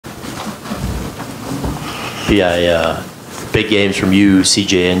Yeah, big games from you,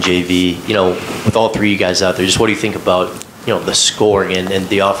 CJ, and JV. You know, with all three of you guys out there, just what do you think about, you know, the scoring and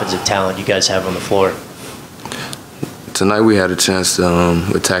the offensive talent you guys have on the floor? Tonight we had a chance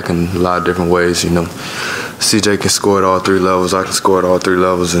to attack in a lot of different ways. You know, CJ can score at all three levels. I can score at all three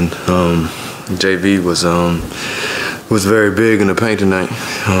levels, and JV was very big in the paint tonight.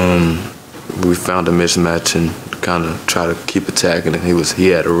 We found a mismatch and kind of try to keep attacking, and he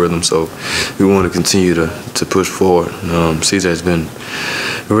had a rhythm, so we want to continue to push forward. CJ's been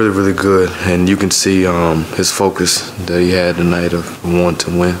really good, and you can see his focus that he had tonight of wanting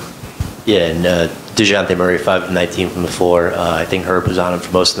to win. Yeah, and DeJounte Murray, 5 of 19 from the floor. I think Herb was on him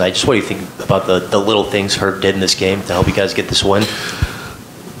for most of the night. Just what do you think about the little things Herb did in this game to help you guys get this win?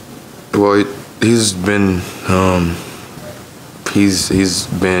 Well, he's been he's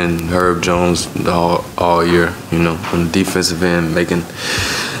been Herb Jones all year. You know, on the defensive end, making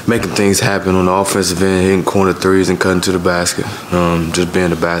things happen. On the offensive end, hitting corner threes and cutting to the basket. Just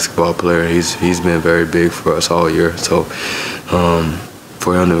being a basketball player, he's been very big for us all year. So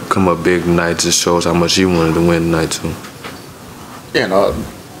for him to come up big tonight just shows how much he wanted to win tonight too. Yeah, and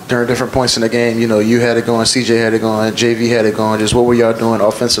during different points in the game, you know, you had it going, CJ had it going, JV had it going. Just what were y'all doing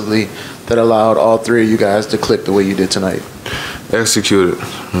offensively that allowed all three of you guys to click the way you did tonight? Executed.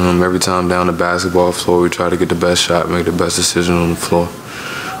 Every time down the basketball floor, we try to get the best shot, make the best decision on the floor.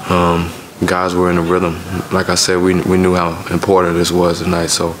 Guys were in a rhythm. Like I said, we knew how important this was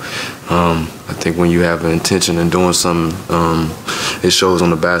tonight. So I think when you have an intention in doing something, it shows on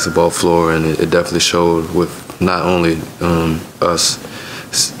the basketball floor, and it definitely showed with not only us,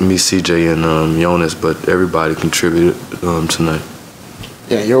 me, CJ, and Jonas, but everybody contributed tonight.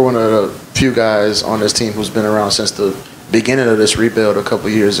 Yeah, you're one of the few guys on this team who's been around since the beginning of this rebuild a couple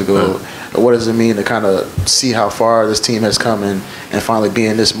years ago. What does it mean to kind of see how far this team has come and finally be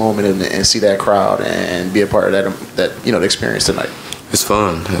in this moment and see that crowd and be a part of that you know, the experience tonight? It's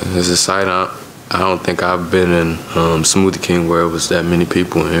fun. It's exciting. I don't think I've been in Smoothie King where it was that many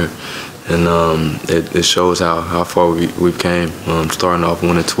people in here, and it shows how far we've came. Starting off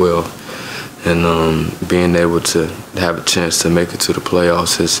 1-12. And being able to have a chance to make it to the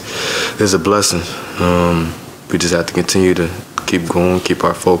playoffs is a blessing. We just have to continue to keep going, keep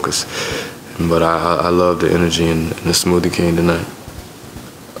our focus. But I love the energy in the Smoothie King tonight.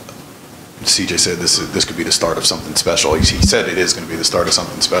 CJ said this could be the start of something special. He said it is going to be the start of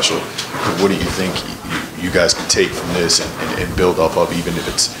something special. What do you think you guys can take from this and build off of, even if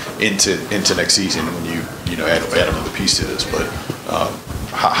it's into next season when you know add another piece to this? But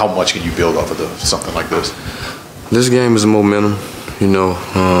how much can you build off of something like this? This game is momentum. You know,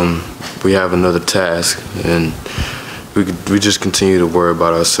 we have another task, and we just continue to worry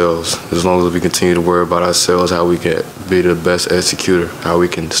about ourselves. As long as we continue to worry about ourselves, how we can be the best executor, how we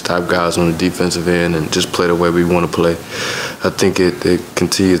can stop guys on the defensive end and just play the way we want to play. I think it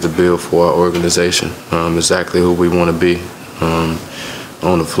continues to build for our organization, exactly who we want to be on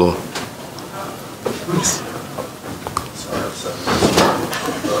the floor.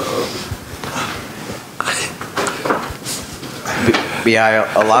 BI,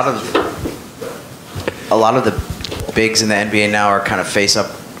 a lot of the bigs in the NBA now are kind of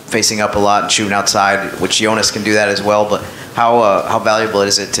facing up a lot and shooting outside, which Jonas can do that as well. But how valuable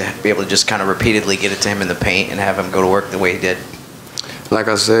is it to be able to just kind of repeatedly get it to him in the paint and have him go to work the way he did? Like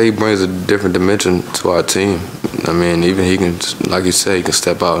I said, he brings a different dimension to our team. I mean, even he can, like you said, he can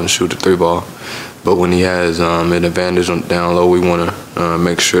step out and shoot the three ball. But when he has an advantage down low, we want to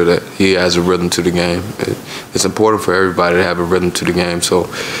make sure that he has a rhythm to the game. It's important for everybody to have a rhythm to the game, so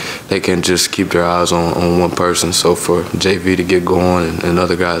they can just keep their eyes on one person. So for JV to get going and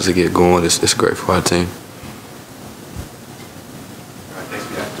other guys to get going, it's great for our team.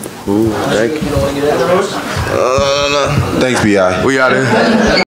 Ooh, thank you. Thanks, B.I. We out here.